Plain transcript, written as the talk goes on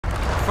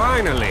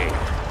Finally!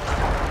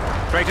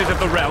 Traitors of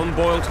the realm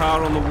boil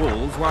tar on the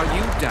walls while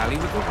you dally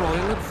with the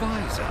royal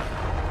advisor.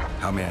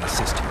 How may I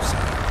assist you,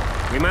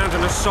 sir? We mount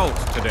an assault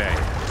today,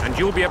 and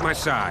you'll be at my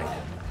side.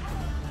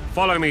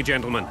 Follow me,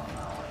 gentlemen.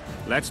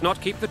 Let's not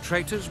keep the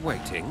traitors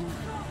waiting.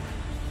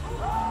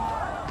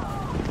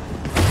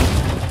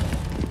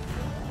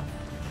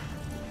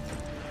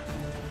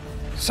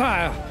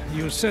 Sire,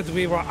 you said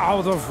we were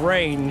out of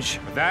range.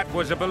 That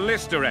was a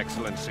ballista,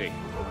 Excellency.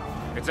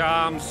 Its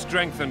arms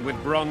strengthened with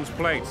bronze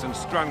plates and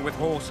strung with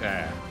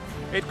horsehair.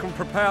 It can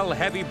propel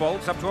heavy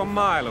bolts up to a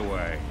mile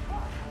away.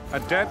 A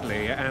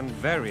deadly and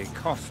very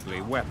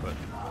costly weapon.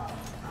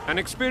 An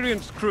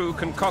experienced crew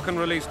can cock and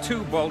release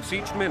 2 bolts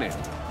each minute.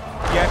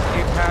 Yet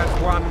it has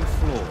one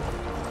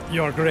flaw.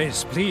 Your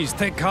Grace, please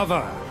take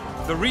cover.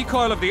 The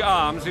recoil of the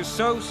arms is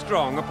so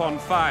strong upon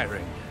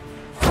firing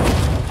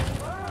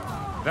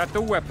that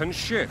the weapon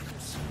shifts.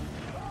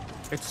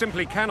 It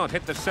simply cannot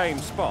hit the same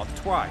spot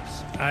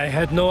twice. I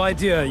had no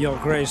idea Your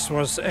Grace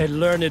was a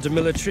learned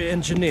military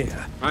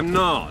engineer. I'm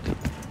not.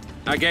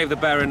 I gave the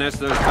Baroness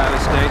those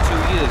ballistae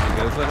 2 years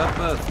ago for her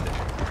birthday.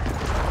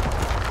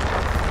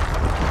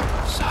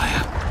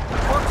 Sire.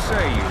 What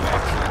say you,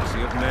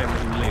 Excellency, of men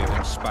who live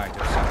in spite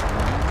of such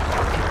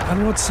wounds?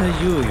 And what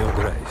say you, Your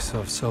Grace,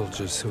 of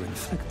soldiers who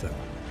inflict them?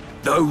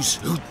 Those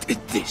who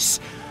did this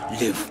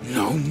live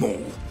no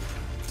more.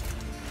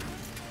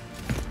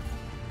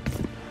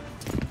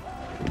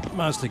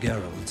 Master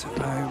Geralt,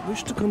 I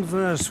wish to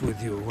converse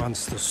with you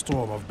once the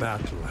storm of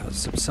battle has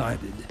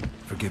subsided.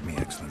 Forgive me,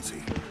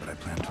 Excellency, but I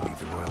plan to leave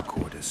the royal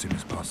court as soon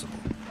as possible.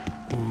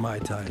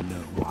 Might I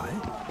know why?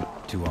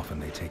 Too often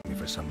they take me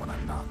for someone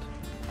I'm not.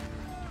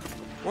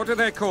 What do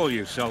they call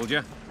you,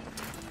 soldier?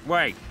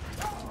 Wait.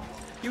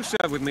 You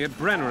served with me at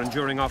Brenneran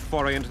during our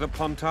foray into the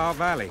Pontar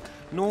Valley.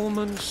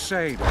 Norman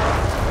Sador.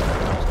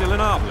 Still an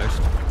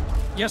arbalist?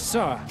 Yes,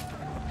 sir.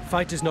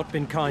 Fight has not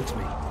been kind to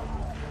me.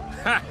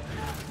 Ha!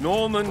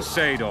 Norman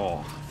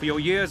Sador, for your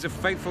years of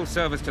faithful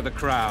service to the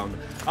Crown,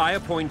 I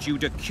appoint you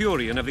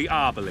Decurion of the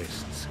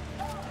Arbalists.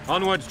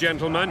 Onwards,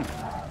 gentlemen.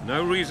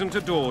 No reason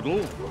to dawdle.